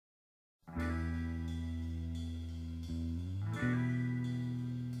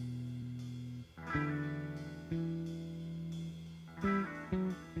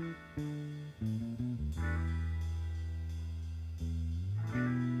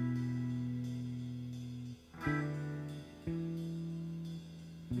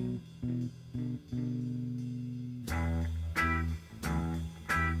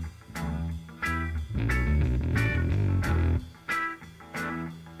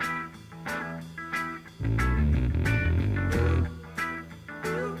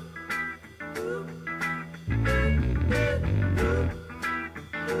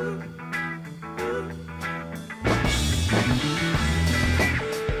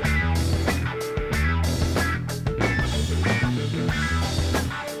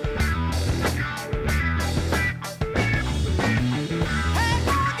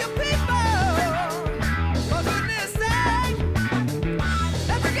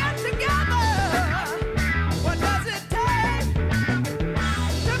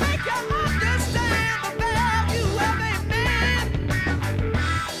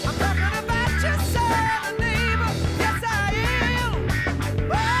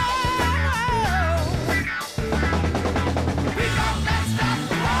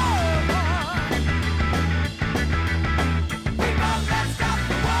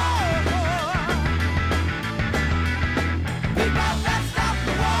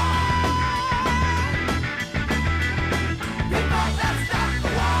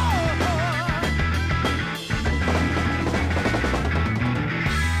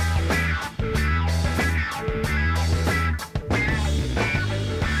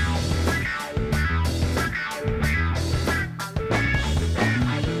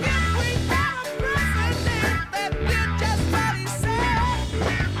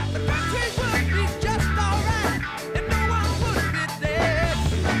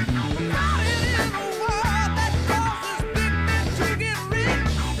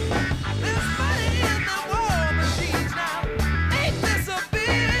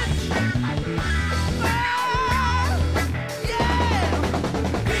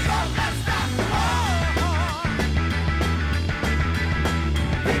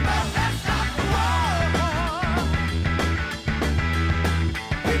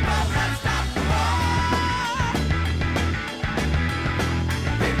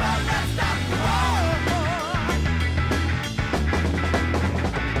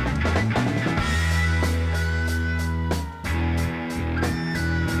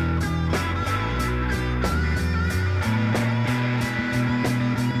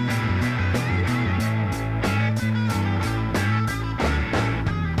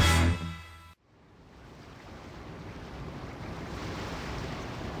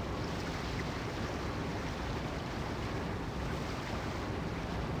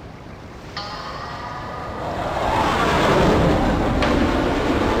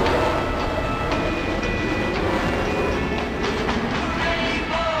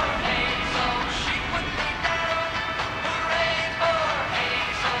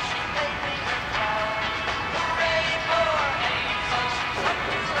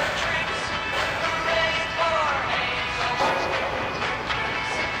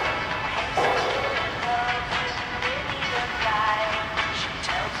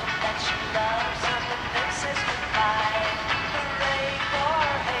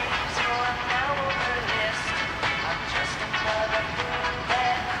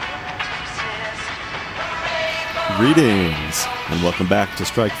Greetings, and welcome back to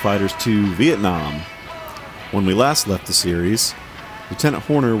Strike Fighters 2 Vietnam. When we last left the series, Lieutenant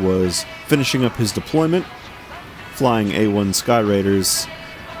Horner was finishing up his deployment, flying A-1 Skyraiders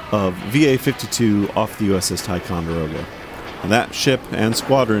of VA-52 off the USS Ticonderoga. And that ship and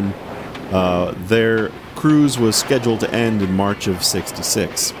squadron, their cruise was scheduled to end in March of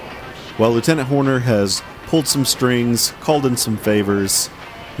 '66. While Lieutenant Horner has pulled some strings, called in some favors,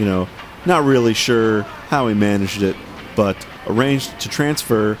 not really sure how he managed it, but arranged to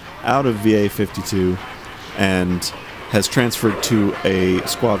transfer out of VA-52 and has transferred to a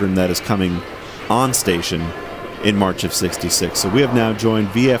squadron that is coming on station in March of '66. So we have now joined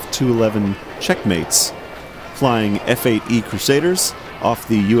VF-211 checkmates, flying F-8E Crusaders off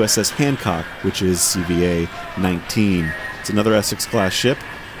the USS Hancock, which is CVA-19. It's another Essex-class ship,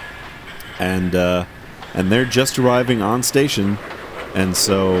 and they're just arriving on station, and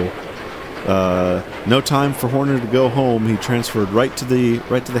so no time for Horner to go home. He transferred right to the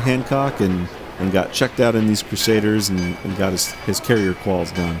Hancock and got checked out in these Crusaders and got his carrier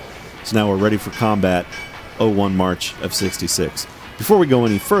quals done. So now we're ready for combat 01 March of '66. Before we go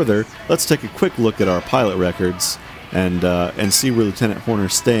any further, let's take a quick look at our pilot records and see where Lieutenant Horner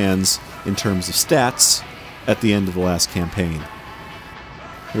stands in terms of stats at the end of the last campaign.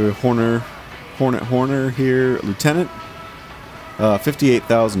 Here, Horner here, Lieutenant,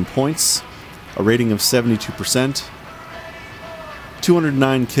 58,000 points, a rating of 72%,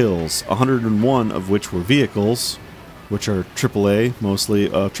 209 kills, 101 of which were vehicles, which are AAA, mostly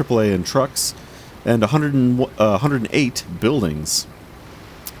AAA and trucks, and 108 buildings.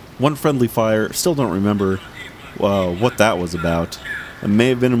 One friendly fire, still don't remember what that was about. It may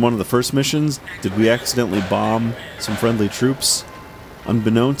have been in one of the first missions. Did we accidentally bomb some friendly troops?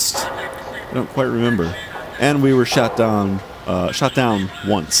 Unbeknownst? I don't quite remember. And we were shot down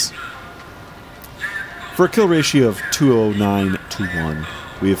once. For a kill ratio of 209 to 1.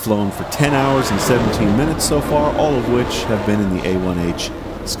 We have flown for 10 hours and 17 minutes so far, all of which have been in the A1H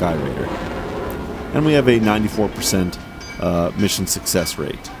Skyraider. And we have a 94% mission success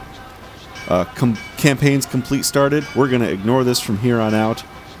rate. Campaigns complete started. We're going to ignore this from here on out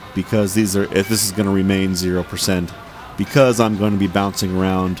because this is going to remain 0%, because I'm going to be bouncing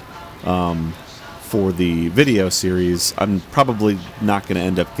around for the video series. I'm probably not going to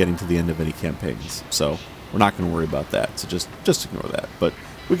end up getting to the end of any campaigns, so we're not going to worry about that. So just ignore that. But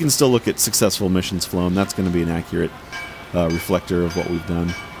we can still look at successful missions flown. That's going to be an accurate reflector of what we've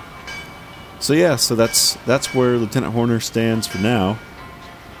done. So yeah, so that's where Lieutenant Horner stands for now.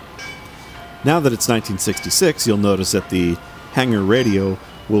 Now that it's 1966, you'll notice that the hangar radio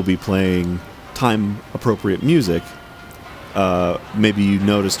will be playing time-appropriate music. Maybe you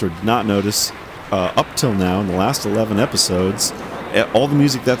noticed or did not notice, up till now, in the last 11 episodes, all the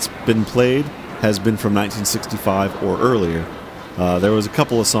music that's been played has been from 1965 or earlier. There was a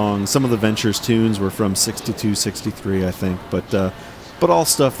couple of songs. Some of the Ventures tunes were from 62, 63, I think, but all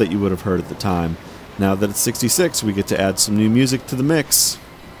stuff that you would have heard at the time. Now that it's 66, we get to add some new music to the mix.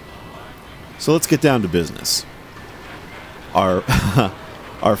 So let's get down to business. Our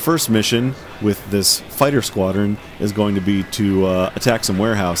first mission with this fighter squadron is going to be to attack some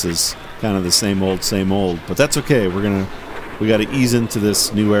warehouses. Kind of the same old, but that's okay. We got to ease into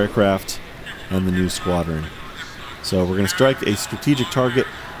this new aircraft and the new squadron. So we're going to strike a strategic target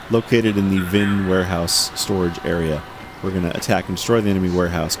located in the VIN warehouse storage area. We're going to attack and destroy the enemy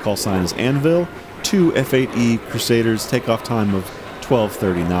warehouse. Call sign is Anvil. 2 F-8E Crusaders. Takeoff time of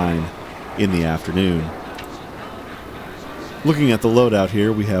 12:39 in the afternoon. Looking at the loadout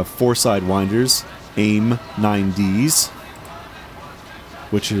here, we have 4 Sidewinders, AIM 9Ds,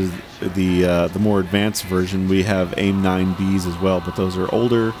 which is the more advanced version. We have AIM 9Bs as well, but those are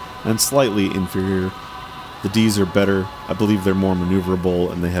older and slightly inferior. The Ds are better. I believe they're more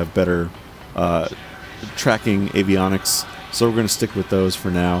maneuverable and they have better tracking avionics, so we're going to stick with those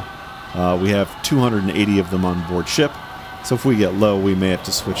for now. We have 280 of them on board ship, so if we get low, we may have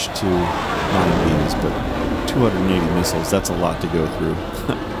to switch to 9Bs, but 280 missiles, that's a lot to go through,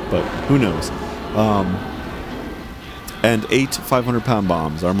 but who knows. And 8 500-pound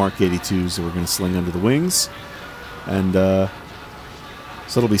bombs, our Mark 82s that we're going to sling under the wings. And so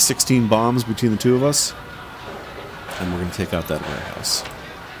it'll be 16 bombs between the two of us, and we're going to take out that warehouse.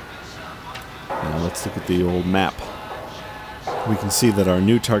 Now let's look at the old map. We can see that our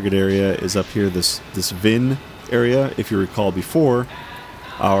new target area is up here, this VIN area. If you recall before,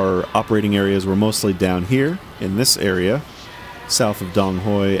 our operating areas were mostly down here in this area, south of Dong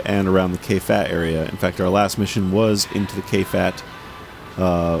Hoi and around the K-Fat area. In fact, our last mission was into the K-Fat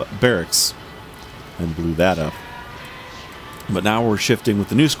barracks and blew that up. But now we're shifting with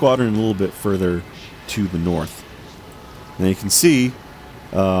the new squadron a little bit further to the north. Now you can see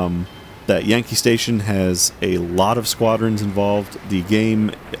that Yankee Station has a lot of squadrons involved. The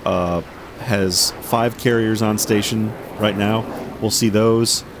game has 5 carriers on station right now. We'll see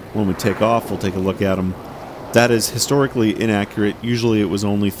those when we take off. We'll take a look at them. That is historically inaccurate. Usually it was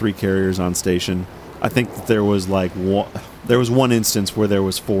only 3 carriers on station. I think that there was like one instance where there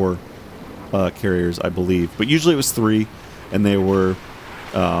was 4 carriers, I believe, but usually it was 3, and they were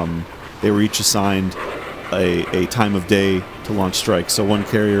each assigned a time of day to launch strikes. So one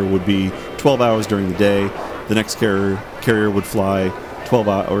carrier would be 12 hours during the day, the next carrier would fly 12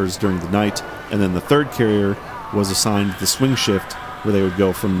 hours during the night, and then the third carrier was assigned the swing shift where they would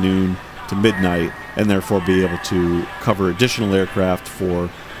go from noon to midnight and therefore be able to cover additional aircraft for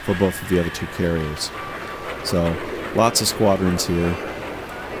both of the other 2 carriers. So lots of squadrons here.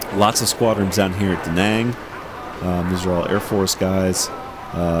 Lots of squadrons down here at Da Nang. These are all Air Force guys.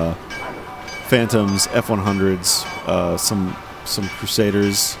 Phantoms, F-100s, some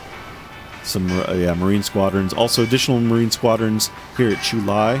Crusaders, some Marine squadrons. Also additional Marine squadrons here at Chu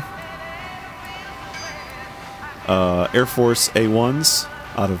Lai. Air Force A-1s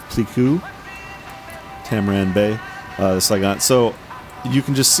out of Pleiku, Tamran Bay, Saigon. So you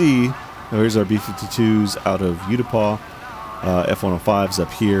can just see, here's our B-52s out of Utapao, F-105s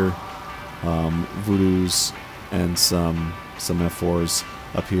up here, Voodoos, and some F-4s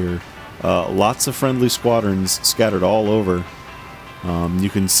up here. Lots of friendly squadrons scattered all over. You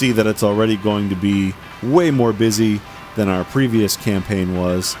can see that it's already going to be way more busy than our previous campaign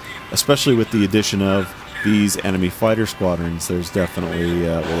was, especially with the addition of these enemy fighter squadrons. There's definitely,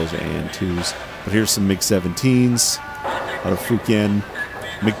 well, those are AN-2s, but here's some MiG-17s out of Fujian,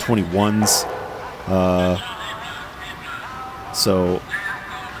 MiG-21s. So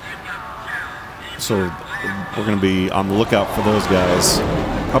we're going to be on the lookout for those guys.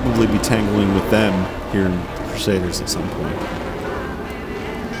 Probably be tangling with them here in Crusaders at some point.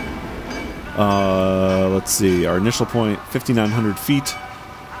 Let's see. Our initial point, 5,900 feet,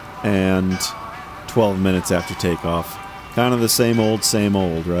 and 12 minutes after takeoff. Kind of the same old,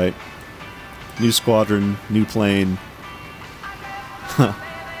 right? New squadron, new plane.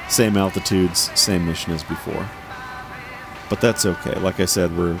 Same altitudes, same mission as before. But that's okay. Like I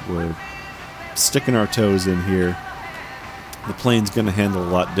said, we're sticking our toes in here. The plane's going to handle a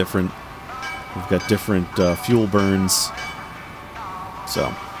lot different. We've got different fuel burns.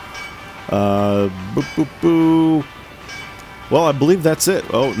 So, boop, boop, boo. Well, I believe that's it.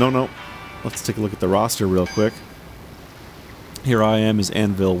 Oh, no. Let's take a look at the roster real quick. Here I am is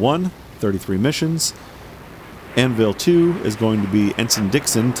Anvil 1, 33 missions. Anvil 2 is going to be Ensign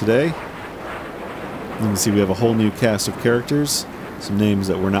Dixon today. You can see we have a whole new cast of characters. Some names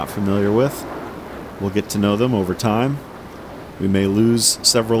that we're not familiar with. We'll get to know them over time. We may lose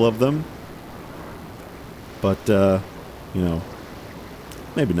several of them. But, you know,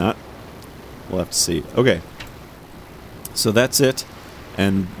 maybe not. We'll have to see. Okay. So that's it.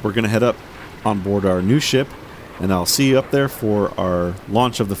 And we're going to head up on board our new ship. And I'll see you up there for our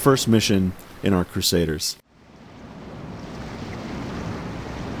launch of the first mission in our Crusaders.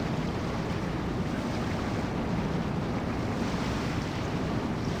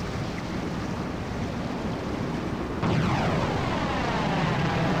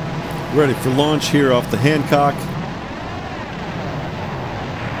 Ready for launch here off the Hancock.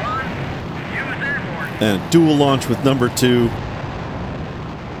 And a dual launch with number 2.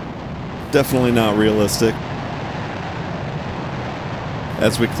 Definitely not realistic.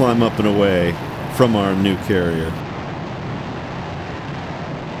 As we climb up and away from our new carrier.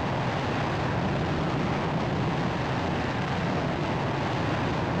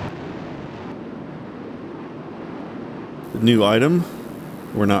 The new item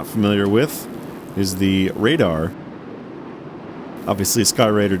we're not familiar with is the radar. Obviously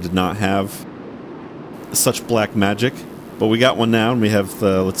Skyraider did not have such black magic, but we got one now, and we have,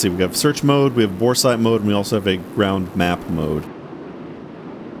 let's see, we have search mode, we have bore sight mode, and we also have a ground map mode.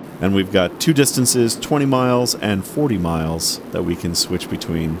 And we've got 2 distances, 20 miles and 40 miles, that we can switch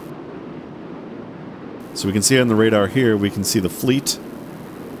between. So we can see on the radar here, we can see the fleet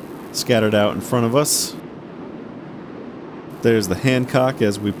scattered out in front of us. There's the Hancock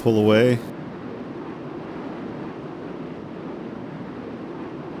as we pull away.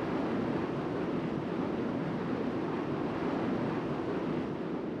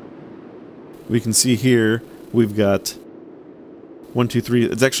 We can see here we've got 1, 2, 3.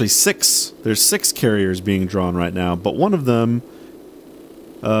 It's actually 6. There's 6 carriers being drawn right now, but one of them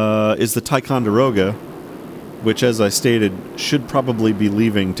is the Ticonderoga, which, as I stated, should probably be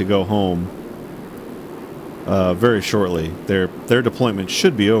leaving to go home very shortly. Their deployment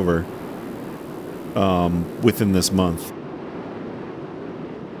should be over within this month.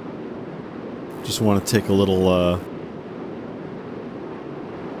 Just want to take a little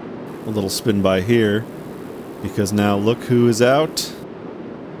spin by here, because now look who is out.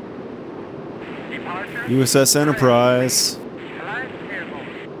 USS Enterprise.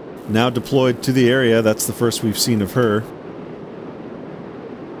 Now deployed to the area. That's the first we've seen of her.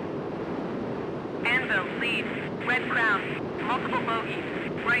 Anvil, lead. Red Crown. Multiple bogeys.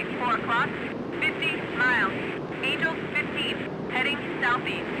 Right 4 o'clock. 50 miles. Angels 15. Heading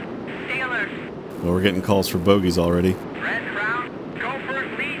southeast. Stay alert. Well, we're getting calls for bogeys already. Red Crown. Gopher,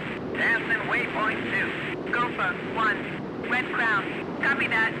 lead. Aspen waypoint 2. Gopher 1. Red Crown. Copy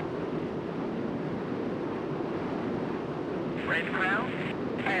that. Red Crown.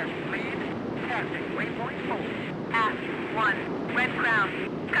 Ask lead. Passing waypoint 4. Ask 1. Red Crown.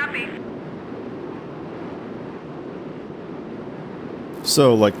 Copy.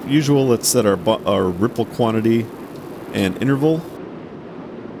 So, like usual, let's set our ripple quantity and interval.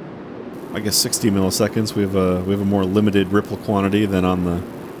 I guess 60 milliseconds. We have a more limited ripple quantity than on the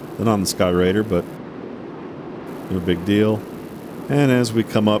Skyraider, but no big deal. And as we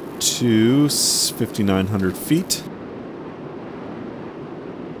come up to 5,900 feet,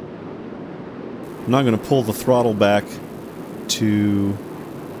 I'm not going to pull the throttle back to.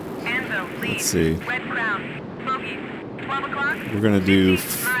 Let's see. We're going to do.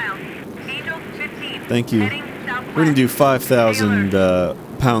 Thank you. We're going to do 5,000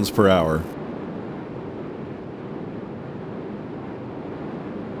 pounds per hour.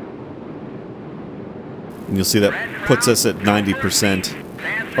 And you'll see that puts us at 90%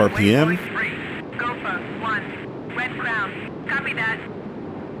 RPM.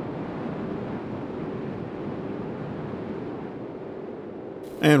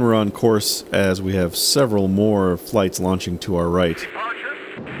 And we're on course as we have several more flights launching to our right. Departure,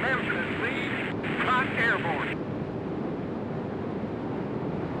 Memphis lead, hot airborne.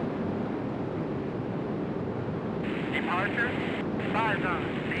 Departure,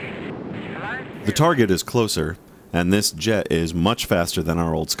 Bison lead. The target is closer, and this jet is much faster than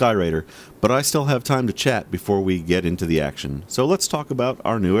our old Skyraider, but I still have time to chat before we get into the action. So let's talk about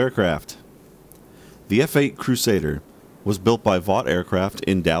our new aircraft. The F-8 Crusader was built by Vought Aircraft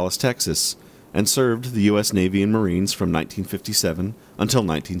in Dallas, Texas, and served the U.S. Navy and Marines from 1957 until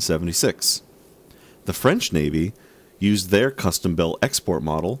 1976. The French Navy used their custom-built export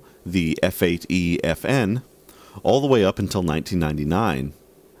model, the F-8E-FN, all the way up until 1999.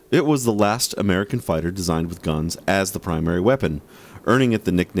 It was the last American fighter designed with guns as the primary weapon, earning it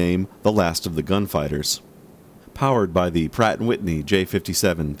the nickname the Last of the Gunfighters. Powered by the Pratt & Whitney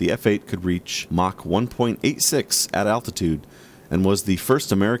J57, the F-8 could reach Mach 1.86 at altitude and was the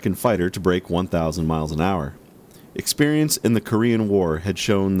first American fighter to break 1,000 miles an hour. Experience in the Korean War had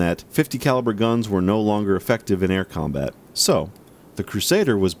shown that 50 caliber guns were no longer effective in air combat, so the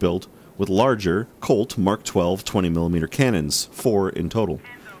Crusader was built with larger Colt Mark 12 20mm cannons, 4 in total.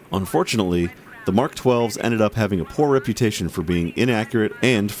 Unfortunately, the Mark 12s ended up having a poor reputation for being inaccurate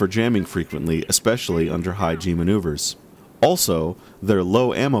and for jamming frequently, especially under high G maneuvers. Also, their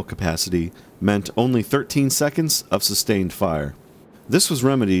low ammo capacity meant only 13 seconds of sustained fire. This was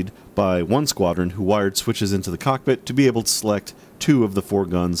remedied by one squadron who wired switches into the cockpit to be able to select 2 of the 4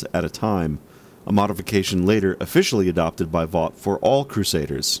 guns at a time, a modification later officially adopted by Vought for all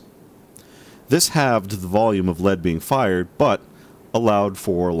Crusaders. This halved the volume of lead being fired, but allowed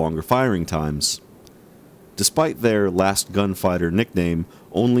for longer firing times. Despite their last gunfighter nickname,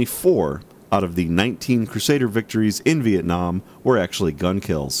 only 4 out of the 19 Crusader victories in Vietnam were actually gun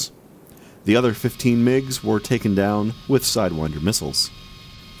kills. The other 15 MiGs were taken down with Sidewinder missiles.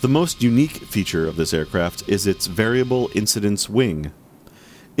 The most unique feature of this aircraft is its variable incidence wing.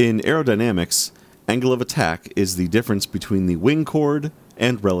 In aerodynamics, angle of attack is the difference between the wing chord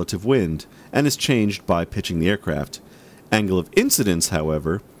and relative wind, and is changed by pitching the aircraft. Angle of incidence,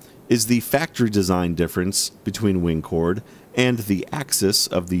 however, is the factory design difference between wing chord and the axis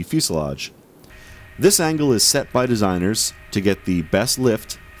of the fuselage. This angle is set by designers to get the best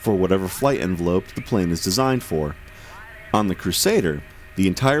lift for whatever flight envelope the plane is designed for. On the Crusader, the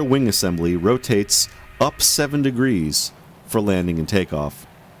entire wing assembly rotates up 7 degrees for landing and takeoff.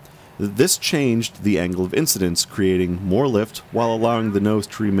 This changed the angle of incidence, creating more lift while allowing the nose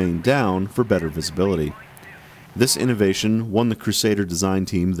to remain down for better visibility. This innovation won the Crusader design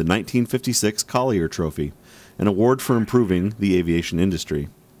team the 1956 Collier Trophy, an award for improving the aviation industry.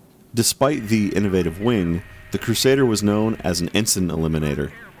 Despite the innovative wing, the Crusader was known as an incident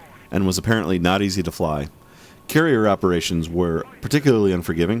eliminator, and was apparently not easy to fly. Carrier operations were particularly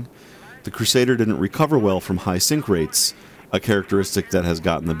unforgiving. The Crusader didn't recover well from high sink rates, a characteristic that has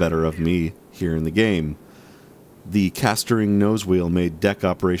gotten the better of me here in the game. The castering nose wheel made deck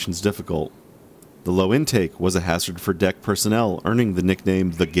operations difficult. The low intake was a hazard for deck personnel, earning the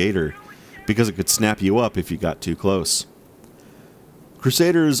nickname the Gator, because it could snap you up if you got too close.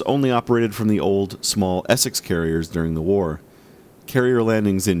 Crusaders only operated from the old, small Essex carriers during the war. Carrier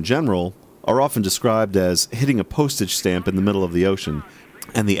landings in general are often described as hitting a postage stamp in the middle of the ocean,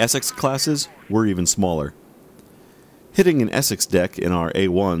 and the Essex classes were even smaller. Hitting an Essex deck in our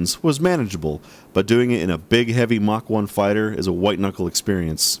A1s was manageable, but doing it in a big heavy Mach 1 fighter is a white-knuckle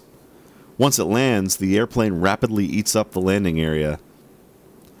experience. Once it lands, the airplane rapidly eats up the landing area.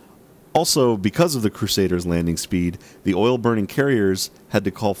 Also, because of the Crusaders' landing speed, the oil-burning carriers had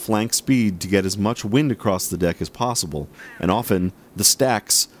to call flank speed to get as much wind across the deck as possible, and often the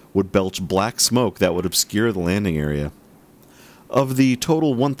stacks would belch black smoke that would obscure the landing area. Of the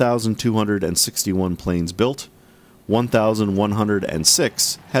total 1,261 planes built,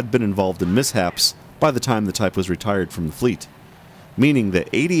 1,106 had been involved in mishaps by the time the type was retired from the fleet, meaning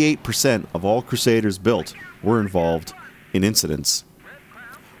that 88% of all Crusaders built were involved in incidents.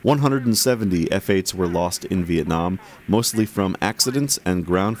 170 F-8s were lost in Vietnam, mostly from accidents and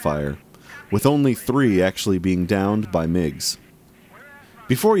ground fire, with only 3 actually being downed by MiGs.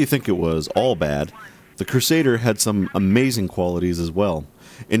 Before you think it was all bad, the Crusader had some amazing qualities as well.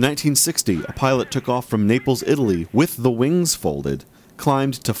 In 1960, a pilot took off from Naples, Italy with the wings folded,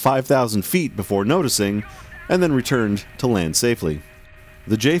 climbed to 5,000 feet before noticing, and then returned to land safely.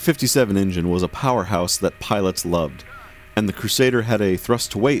 The J-57 engine was a powerhouse that pilots loved, and the Crusader had a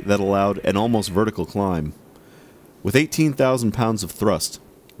thrust to weight that allowed an almost vertical climb. With 18,000 pounds of thrust,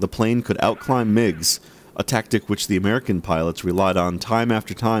 the plane could outclimb MiGs, a tactic which the American pilots relied on time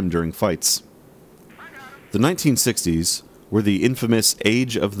after time during fights. The 1960s were the infamous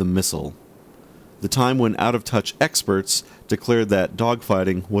Age of the Missile, the time when out-of-touch experts declared that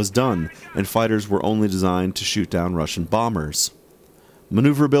dogfighting was done and fighters were only designed to shoot down Russian bombers.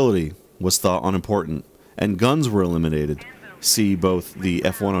 Maneuverability was thought unimportant, and guns were eliminated. See both the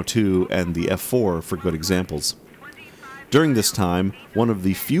F-102 and the F-4 for good examples. During this time, one of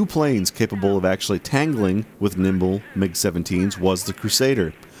the few planes capable of actually tangling with nimble MiG-17s was the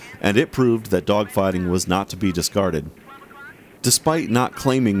Crusader, and it proved that dogfighting was not to be discarded. Despite not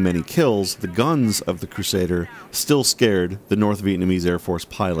claiming many kills, the guns of the Crusader still scared the North Vietnamese Air Force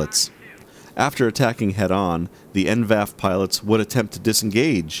pilots. After attacking head-on, the NVAF pilots would attempt to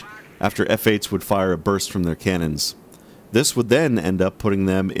disengage after F-8s would fire a burst from their cannons. This would then end up putting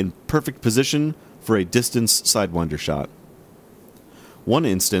them in perfect position for a distance Sidewinder shot. One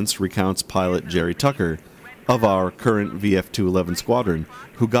instance recounts pilot Jerry Tucker, of our current VF-211 squadron,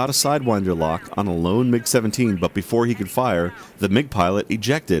 who got a Sidewinder lock on a lone MiG-17, but before he could fire, the MiG pilot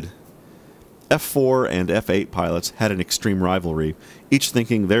ejected. F-4 and F-8 pilots had an extreme rivalry, each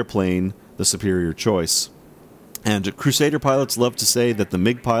thinking their plane the superior choice. And Crusader pilots loved to say that the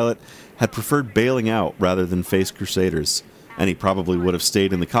MiG pilot had preferred bailing out rather than face Crusaders, and he probably would have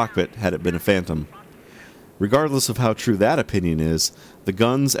stayed in the cockpit had it been a Phantom. Regardless of how true that opinion is, the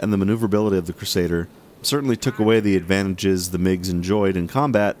guns and the maneuverability of the Crusader certainly took away the advantages the MiGs enjoyed in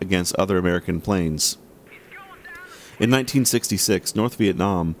combat against other American planes. In 1966, North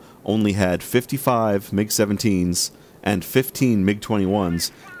Vietnam only had 55 MiG-17s and 15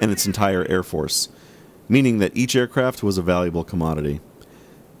 MiG-21s in its entire Air Force, meaning that each aircraft was a valuable commodity.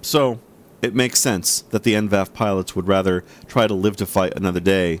 So, it makes sense that the NVAF pilots would rather try to live to fight another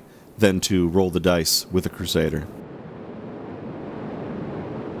day than to roll the dice with a Crusader.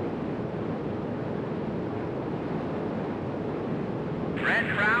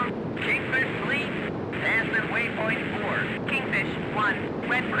 Red Crown, Kingfish Fleet, Aspen Waypoint 4, Kingfish 1,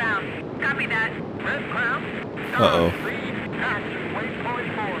 Red Crown, copy that. Red Crown, Uh-oh. Fleet, Aspen Waypoint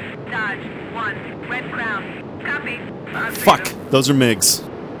 4, Dodge 1, Red Crown, copy. Fuck! Those are MiGs.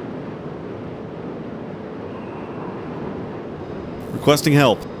 Requesting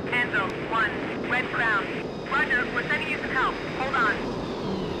help. Enzo 1, Red Crown. Roger, we're sending you some help. Hold on.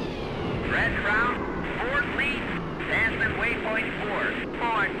 Red Crown, Ford Fleet, Aspen Waypoint 4,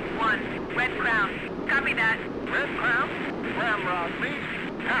 Ford 1, Red Crown. Copy that. Red Crown, Ramrod Fleet,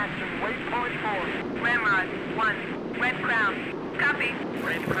 Aspen Waypoint 4. Ramrod 1, Red Crown. Copy.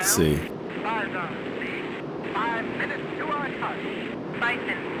 Red Crown. Let's see. 5 minutes to our touch.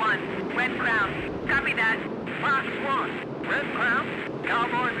 Bison 1, Red Crown. Copy that. Fox 1, Red Crown.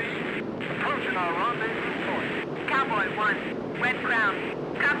 Cowboy lead, approaching our rendezvous point. Cowboy 1, Red Crown.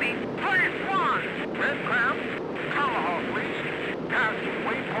 Copy. Police 1, Red Crown. Tomahawk lead, passing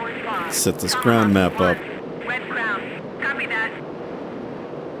waypoint 5. Set this ground map up. Red Crown. Copy that.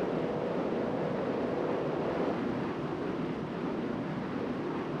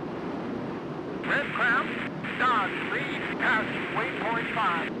 Red Crown. Dodge lead, passing waypoint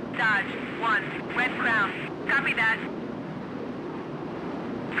 5. Dodge 1, Red Crown. Copy that.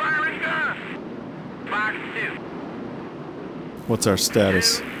 Firing gun. Fox 2. What's our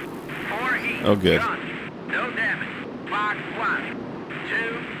status? 2, 4 east. Oh, good. Gun. No damage. Fox 1,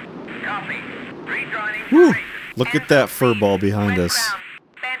 2. Copy. Rejoining. Whew. formation. Look at that fur ball behind Red us. Crown.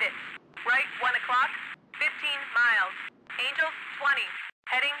 Bandit. Right 1 o'clock. 15 miles. Angels 20.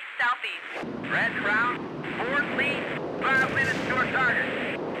 Heading southeast. Red Crown. Ford lead. 5 minutes to our target.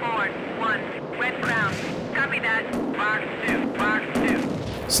 Ford 1. Red Crown. Copy that. Fox 2. Fox 2.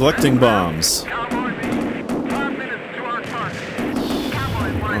 Selecting bombs. Cowboy lead. 5 minutes to our target.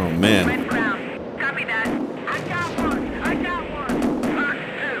 Cowboy 1. Oh, man. Red Crown. Copy that. I got one. I got one. Fox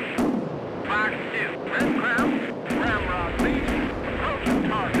 2. Fox 2. Red Crown. Ramrod lead. Approaching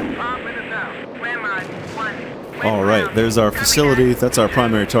target. 5 minutes out. Ramrod 1. All right, there's our facility. That's our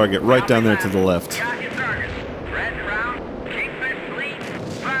primary target, right down there to the left. Got your target. Red Crown. Kingfish lead.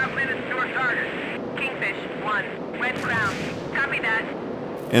 5 minutes to our target. Kingfish 1. Red Crown. Copy that.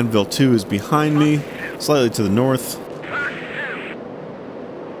 Anvil 2 is behind me, slightly to the north. Fox 2.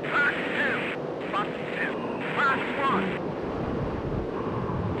 Fox 2. Fox 2. Fox 1.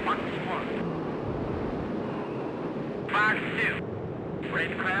 Fox 1. Fox 2.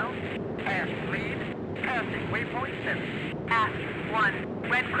 Red Crown. Pass lead. Passing waypoint 7. Ask 1.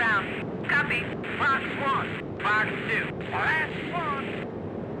 Red Crown. Copy. Fox 1. Fox 2. Last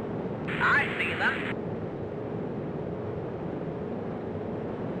 1. I see them.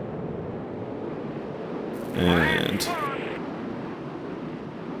 And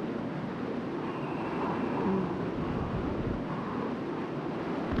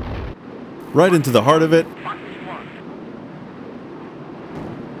right into the heart of it. Fox 1.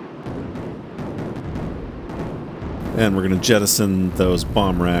 And we're going to jettison those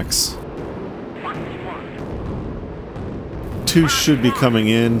bomb racks. Fox 1. 2 should be coming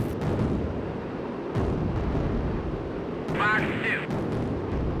in. Fox 2.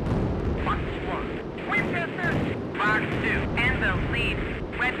 Fox 1. Winchester. Fox 2. Anvil lead.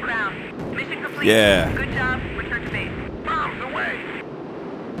 Red Crown. Mission complete. Yeah. Good job. Return to base. Bombs away.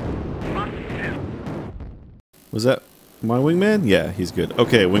 Fox 2. Was that my wingman? Yeah, he's good.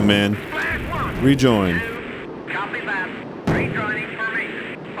 Okay, wingman. Flash 1. Rejoin. 2. Copy that. Rejoining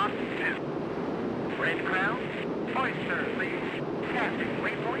formation. Fox 2. Red Crown. Oyster lead. Passing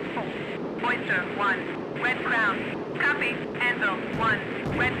waypoint 4. Oyster 1. Red Crown. Copy. Anvil 1.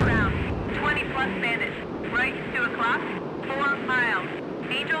 Red Crown. 20 plus bandits. Right 2 o'clock. 4 miles.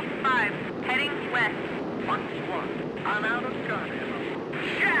 Angels 5. Heading west. Fox 1. I'm out of gun ammo.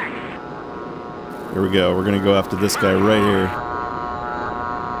 Jack! Here we go. We're going to go after this guy right here.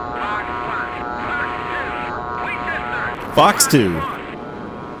 Fox 1. Fox 2. Winchester.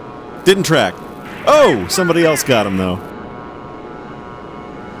 Fox 2. Didn't track. Oh, somebody else got him, though.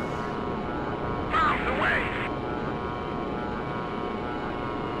 Bombs away.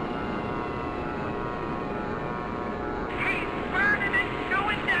 He's burning and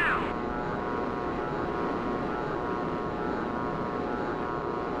going down.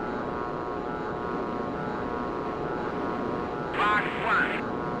 Fox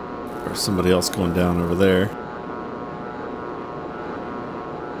 1. There's somebody else going down over there.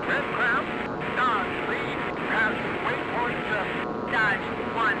 Red Crown. Dodge lead. Pass waypoint 7. Dodge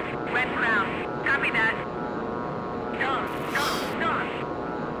 1. Red Crown. Copy that. Gun.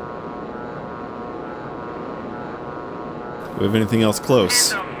 Do we have anything else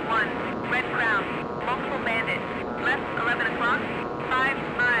close? Anvil 1. Red Crown. Multiple bandits. Left 11 o'clock. 5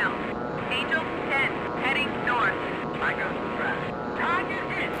 miles. Angel 10. Heading north. I got the track. Target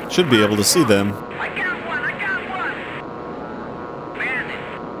hit. Should be able to see them. I got one. I got one. Bandit.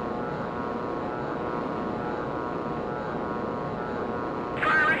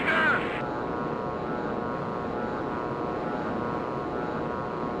 Firing gun.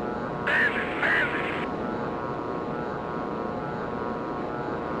 Bandit.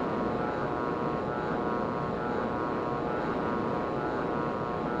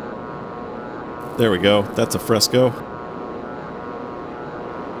 There we go. That's a fresco.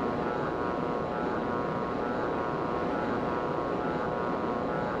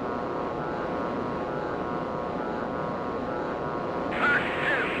 Fox 2.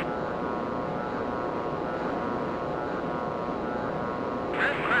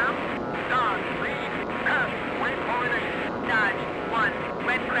 Red Crown. Dodge lead. Pass waypoint 8. Dodge 1.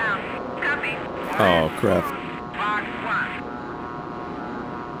 Red Crown. Copy. Oh, crap. Fox 1.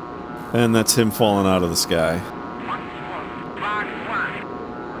 And that's him falling out of the sky. Fox 1. Fox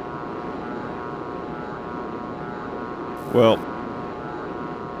 1. Well,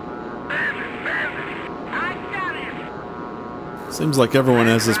 Bandit. I got him. Seems like everyone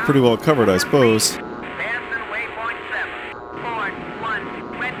has this pretty well covered, I suppose. Fasten waypoint 7. Forward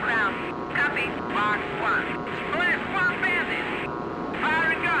 1. Red Crown. Copy. Box 1. Split swamp bandit.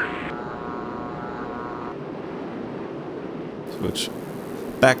 Fire and gun. Switch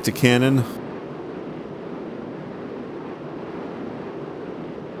back to cannon.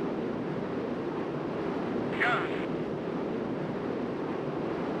 Gun.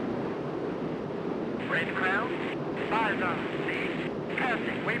 Red Crown. Fire on.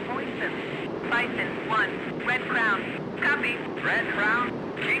 Passing waypoint 7. Bison 1. Red Crown. Copy. Red Crown.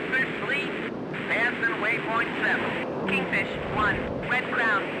 Kingfish Fleet. Fasten waypoint 7. Kingfish 1. Red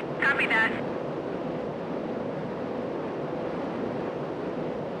Crown. Copy that.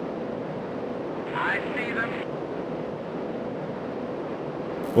 I see them.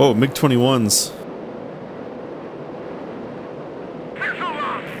 Whoa, MiG-21's Missile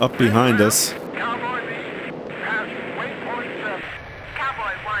launch. up behind us. Cowboy B. Passing waypoint 7.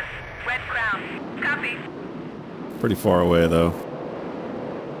 Cowboy 1. Red Crown. Copy. Pretty far away, though.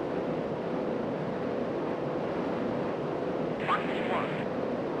 Fox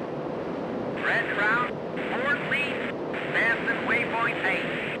 1. Red Crown. Ford lead. Fasten waypoint 8.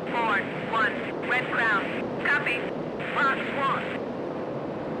 Ford 1. Red Crown. Copy. Fox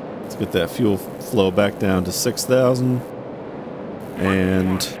 1. Let's get that fuel flow back down to 6,000.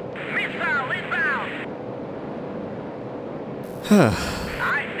 And Missile inbound.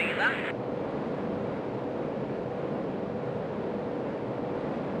 I see them.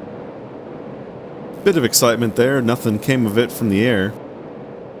 bit of excitement there. Nothing came of it from the air.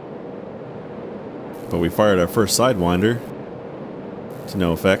 But we fired our first Sidewinder to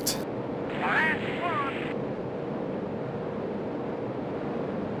no effect. Last one.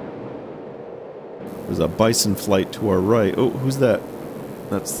 There's a Bison flight to our right. Oh, who's that?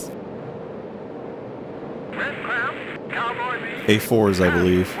 That's Red Crown. Cowboy B. A4s, I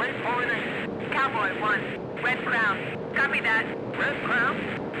believe. Waypoint 8. Cowboy 1. Red Crown. Copy that. Red Crown.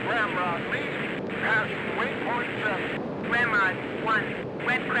 Ramrod lead. Passing waypoint 7. Ramrod 1.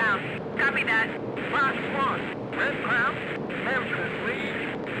 Red Crown. Copy that. Fox 1. Red Crown. Memphis lead.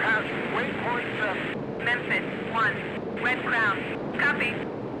 Passing waypoint 7. Memphis 1. Red Crown. Copy.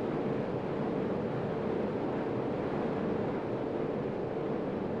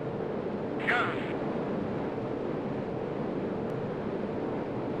 Gun.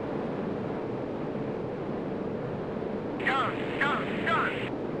 Gun.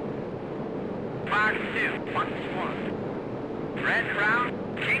 Fox 2. Fox 1. Red Crown.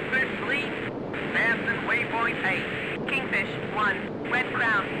 Kingfish Fleet. Fasten waypoint 8. Kingfish 1. Red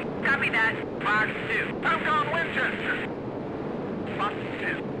Crown. Copy that. Fox 2. Falcon Winchester. Fox 2.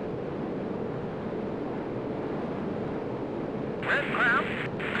 Red Crown.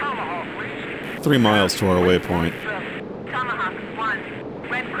 Tomahawk lead. 3 miles to our waypoint. Tomahawk 1.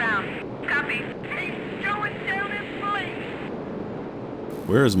 Red Crown. Copy. He's going down in flames.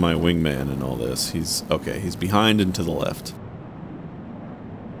 Where is my wingman in all this? He's okay. He's behind and to the left.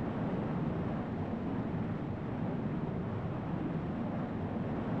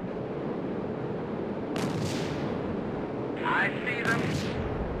 I see them.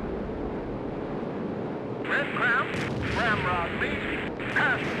 Red Crown. Ramrod lead.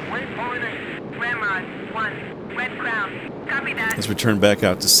 Passing waypoint 8. Ramrod 1. Red Crown. Copy that. As we turn back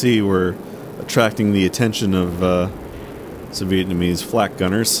out to sea, we're attracting the attention of some Vietnamese flak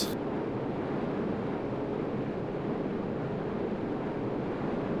gunners.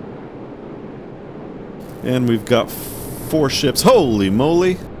 And we've got 4 ships. Holy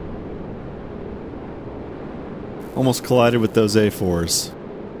moly! Almost collided with those A4s.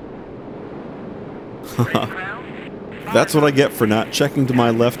 Red Crown. That's what I get for not checking to my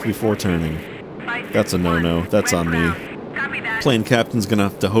left before turning. That's a no-no. That's on me. Copy that. Plane captain's gonna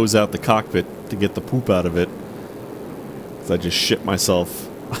have to hose out the cockpit to get the poop out of it. 'Cause I just shit myself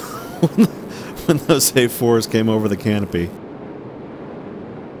when those A4s came over the canopy.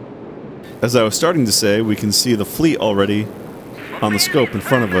 As I was starting to say, we can see the fleet already on the scope in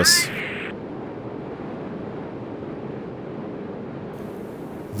front of us.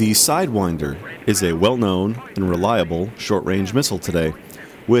 The Sidewinder is a well-known and reliable short-range missile today,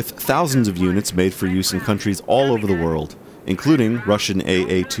 with thousands of units made for use in countries all over the world, including Russian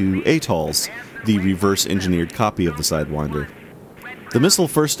AA-2 ATOLs, the reverse-engineered copy of the Sidewinder. The missile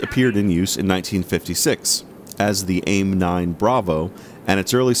first appeared in use in 1956 as the AIM-9 Bravo, and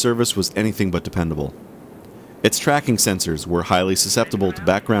its early service was anything but dependable. Its tracking sensors were highly susceptible to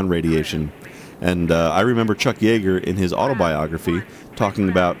background radiation, and I remember Chuck Yeager in his autobiography talking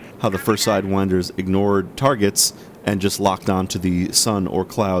about how the first Sidewinders ignored targets and just locked onto the sun or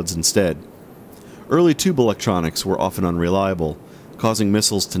clouds instead. Early tube electronics were often unreliable, causing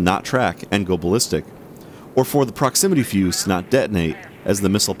missiles to not track and go ballistic, or for the proximity fuse to not detonate as the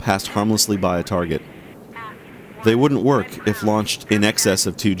missile passed harmlessly by a target. They wouldn't work if launched in excess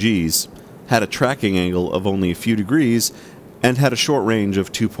of 2 Gs, had a tracking angle of only a few degrees, and had a short range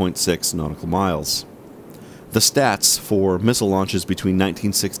of 2.6 nautical miles. The stats for missile launches between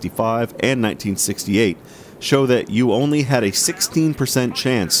 1965 and 1968 show that you only had a 16%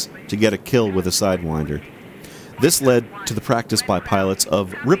 chance to get a kill with a Sidewinder. This led to the practice by pilots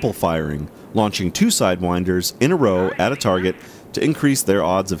of ripple firing, launching 2 Sidewinders in a row at a target to increase their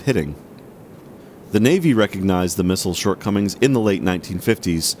odds of hitting. The Navy recognized the missile's shortcomings in the late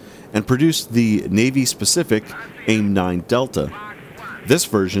 1950s and produced the Navy-specific AIM-9 Delta. This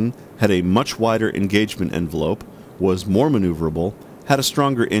version had a much wider engagement envelope, was more maneuverable, had a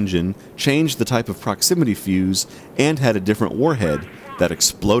stronger engine, changed the type of proximity fuse, and had a different warhead that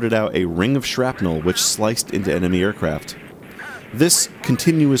exploded out a ring of shrapnel which sliced into enemy aircraft. This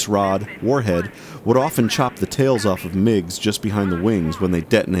continuous rod warhead would often chop the tails off of MiGs just behind the wings when they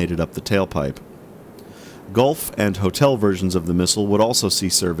detonated up the tailpipe. Gulf and Hotel versions of the missile would also see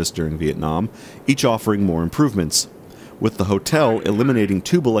service during Vietnam, each offering more improvements, with the Hotel eliminating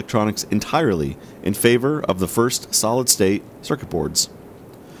tube electronics entirely in favor of the first solid-state circuit boards.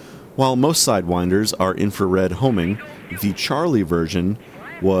 While most Sidewinders are infrared homing, the Charlie version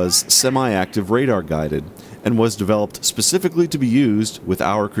was semi-active radar-guided and was developed specifically to be used with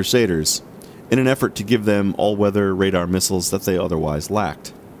our Crusaders, in an effort to give them all-weather radar missiles that they otherwise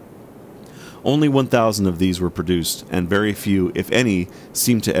lacked. Only 1,000 of these were produced, and very few, if any,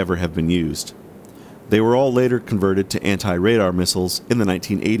 seem to ever have been used. They were all later converted to anti-radar missiles in the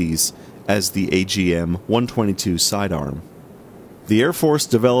 1980s as the AGM-122 sidearm. The Air Force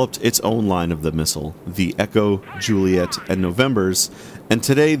developed its own line of the missile, the Echo, Juliet, and Novembers, and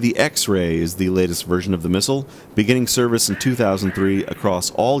today the X-Ray is the latest version of the missile, beginning service in 2003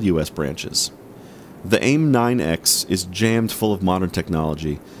 across all U.S. branches. The AIM-9X is jammed full of modern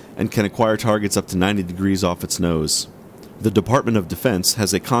technology, and can acquire targets up to 90 degrees off its nose. The Department of Defense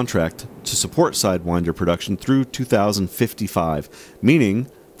has a contract to support Sidewinder production through 2055,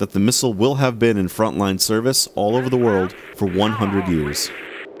 meaning that the missile will have been in frontline service all over the world for 100 years.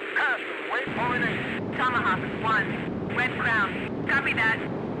 Tomahawk 1, Red Crown, copy that.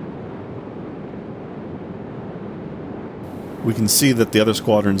 We can see that the other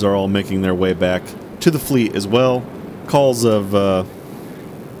squadrons are all making their way back to the fleet as well. Calls of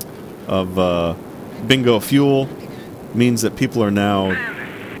bingo fuel means that people are now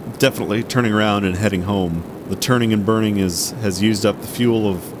definitely turning around and heading home. The turning and burning has used up the fuel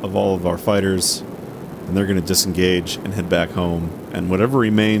of all of our fighters, and they're going to disengage and head back home. And whatever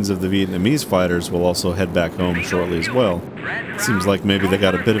remains of the Vietnamese fighters will also head back home shortly as well. Seems like maybe they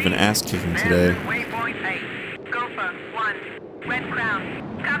got a bit of an ass kicking today.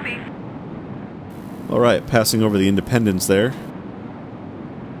 Alright, passing over the Independence there.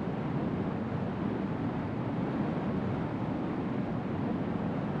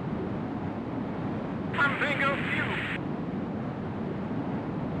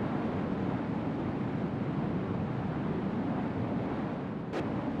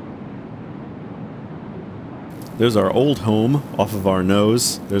 There's our old home off of our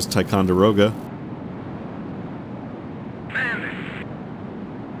nose. There's Ticonderoga.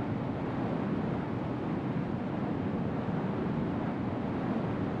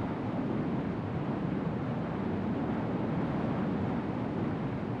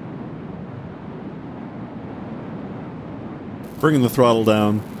 Bringing the throttle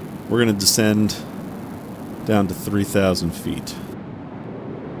down, we're going to descend down to 3,000 feet.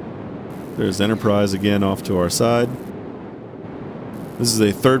 There's Enterprise again off to our side. This is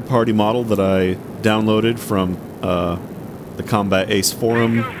a third-party model that I downloaded from the Combat Ace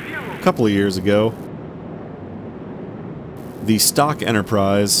forum a couple of years ago. The stock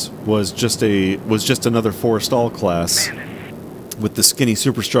Enterprise was just another Forrestal class with the skinny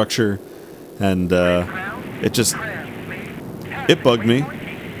superstructure, and it bugged me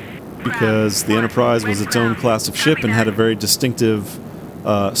because the Enterprise was its own class of ship and had a very distinctive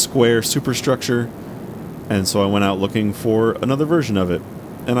square superstructure, and so I went out looking for another version of it,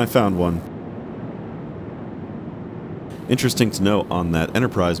 and I found one. Interesting to note on that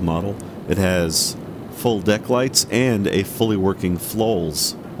Enterprise model, it has full deck lights and a fully working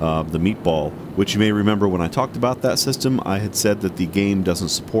FLOLS, the meatball, which you may remember when I talked about that system, I had said that the game doesn't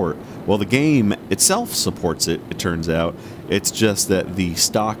support. Well, the game itself supports it, it turns out. It's just that the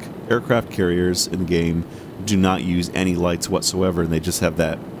stock aircraft carriers in the game do not use any lights whatsoever, and they just have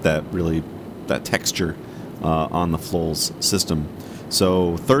that texture on the FLOLS system.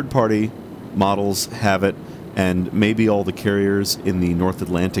 So third-party models have it, and maybe all the carriers in the North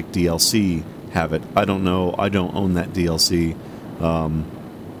Atlantic DLC have it. I don't know. I don't own that DLC.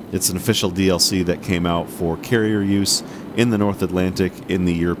 It's an official DLC that came out for carrier use in the North Atlantic in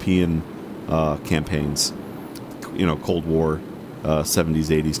the European campaigns. You know, Cold War, 70s,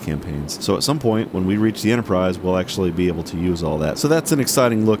 80s campaigns. So at some point, when we reach the Enterprise, we'll actually be able to use all that. So that's an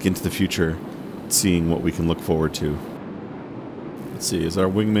exciting look into the future, seeing what we can look forward to. Let's see, is our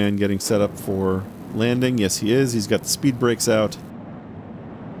wingman getting set up for landing? Yes, he is. He's got the speed brakes out.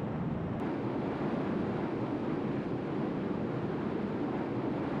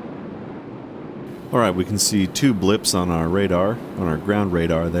 Alright, we can see two blips on our radar, on our ground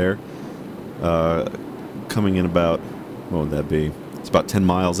radar there. Coming in about, what would that be? It's about 10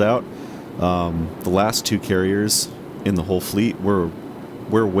 miles out. The last two carriers in the whole fleet, we're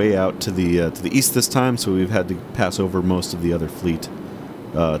way out to the east this time, so we've had to pass over most of the other fleet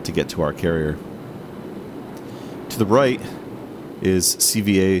to get to our carrier. To the right is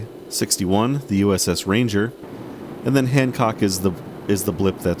CVN-65, the USS Ranger, and then Hancock is the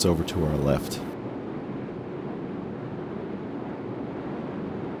blip that's over to our left.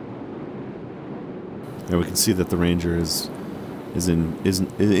 And we can see that the Ranger is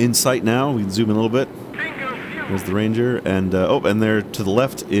in sight now. We can zoom in a little bit. There's the Ranger, and and there to the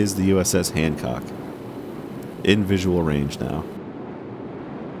left is the USS Hancock, in visual range now.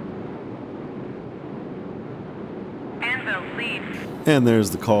 And the lead. And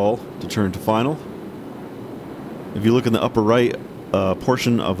there's the call to turn to final. If you look in the upper right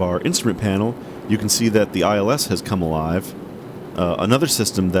portion of our instrument panel, you can see that the ILS has come alive. Another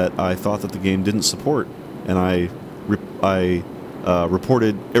system that I thought that the game didn't support, and I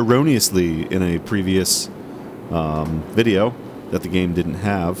reported erroneously in a previous video that the game didn't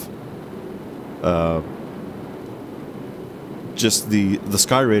have. Just the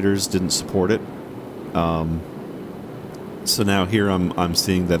Sky Raiders didn't support it. So now here I'm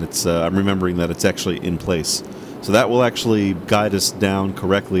seeing that it's I'm remembering that it's actually in place. So that will actually guide us down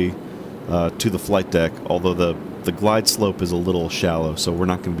correctly to the flight deck, although the glide slope is a little shallow, so we're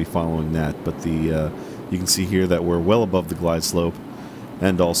not going to be following that. But you can see here that we're well above the glide slope,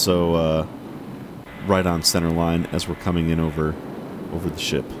 and also right on center line as we're coming in over the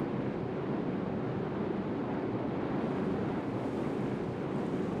ship.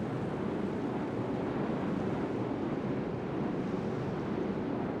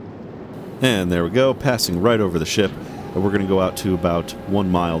 And there we go, passing right over the ship, and we're going to go out to about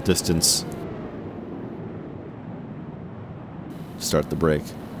 1 mile distance. Start the brake.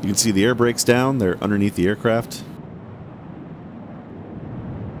 You can see the air brakes down, they're underneath the aircraft.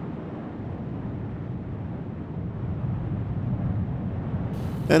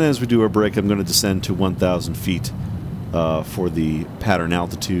 And as we do our brake, I'm going to descend to 1,000 feet for the pattern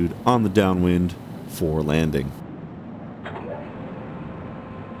altitude on the downwind for landing.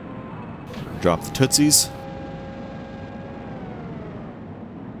 Drop the tootsies.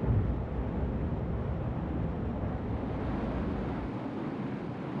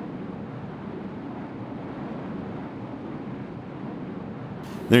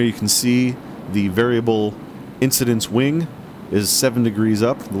 There you can see the variable incidence wing is 7 degrees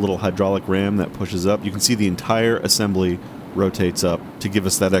up, the little hydraulic ram that pushes up. You can see the entire assembly rotates up to give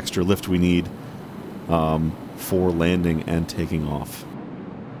us that extra lift we need for landing and taking off.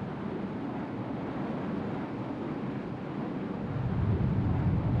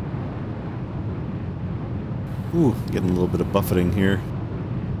 Ooh, getting a little bit of buffeting here.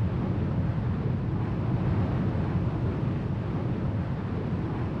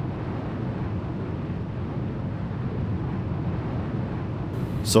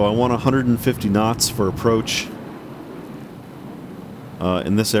 So I want 150 knots for approach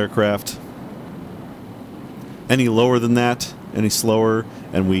in this aircraft. Any lower than that, any slower,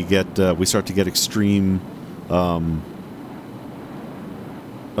 and we start to get extreme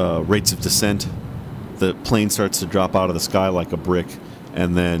rates of descent. The plane starts to drop out of the sky like a brick,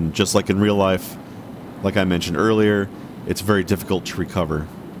 and then just like in real life, like I mentioned earlier, it's very difficult to recover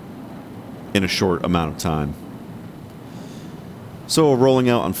in a short amount of time. So we're rolling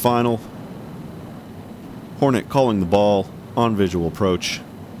out on final. Hornet calling the ball on visual approach.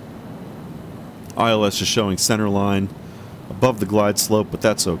 ILS is showing center line above the glide slope, but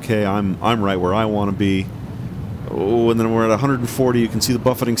that's okay. I'm right where I want to be. Oh, and then we're at 140. You can see the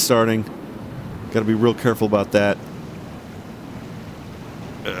buffeting starting. Got to be real careful about that.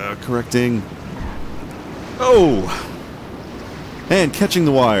 Correcting. Oh! And catching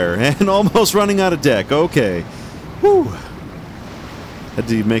the wire. And almost running out of deck. Okay. Whew. Had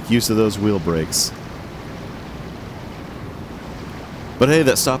to make use of those wheel brakes. But hey,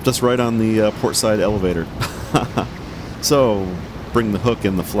 that stopped us right on the port side elevator. So, bring the hook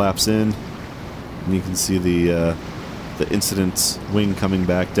and the flaps in, and you can see the incident's wing coming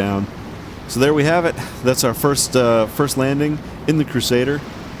back down. So there we have it. That's our first landing in the Crusader.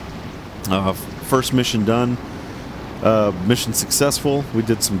 First mission done. Mission successful. We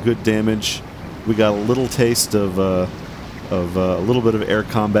did some good damage. We got a little taste of a little bit of air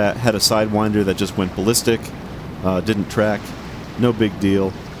combat. Had a sidewinder that just went ballistic. Didn't track. No big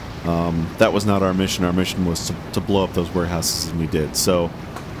deal. That was not our mission. Our mission was to blow up those warehouses, and we did. So,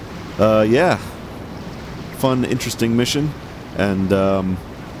 yeah. Fun, interesting mission. And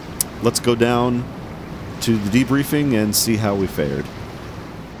let's go down to the debriefing and see how we fared.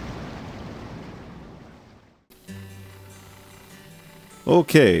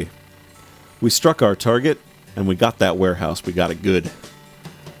 Okay. We struck our target, and we got that warehouse. We got it good.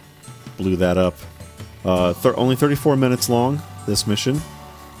 Blew that up. Only 34 minutes long, this mission.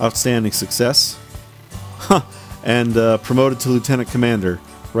 Outstanding success. Huh. And promoted to Lieutenant Commander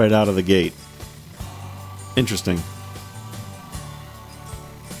right out of the gate. Interesting.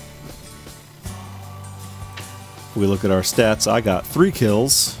 If we look at our stats, I got 3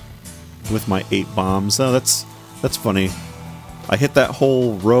 kills with my 8 bombs. Oh, that's funny. I hit that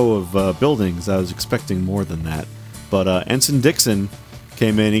whole row of buildings. I was expecting more than that. But Ensign Dixon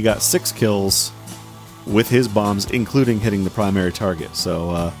came in. He got 6 kills with his bombs, including hitting the primary target.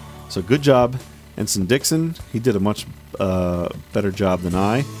 So good job, Ensign Dixon. He did a much better job than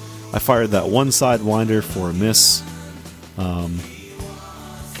I. I fired that one sidewinder for a miss.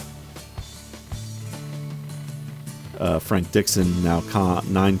 Frank Dixon now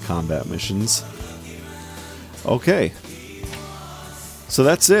 9 combat missions. Okay. So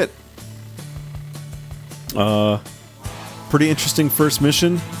that's it. Pretty interesting first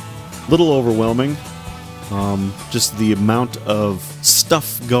mission. Little overwhelming. Just the amount of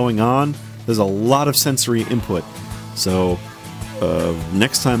stuff going on. There's a lot of sensory input. So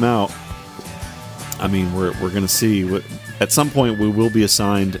next time out, I mean, we're going to see. At some point, we will be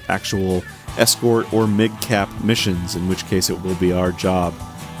assigned actual escort or MiG cap missions, in which case it will be our job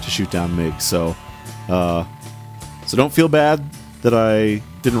to shoot down MiGs. So don't feel bad that I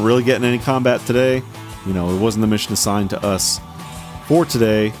didn't really get in any combat today. You know, it wasn't the mission assigned to us for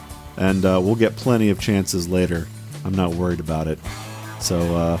today, and we'll get plenty of chances later. I'm not worried about it.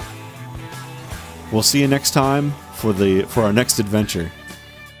 So we'll see you next time for our next adventure.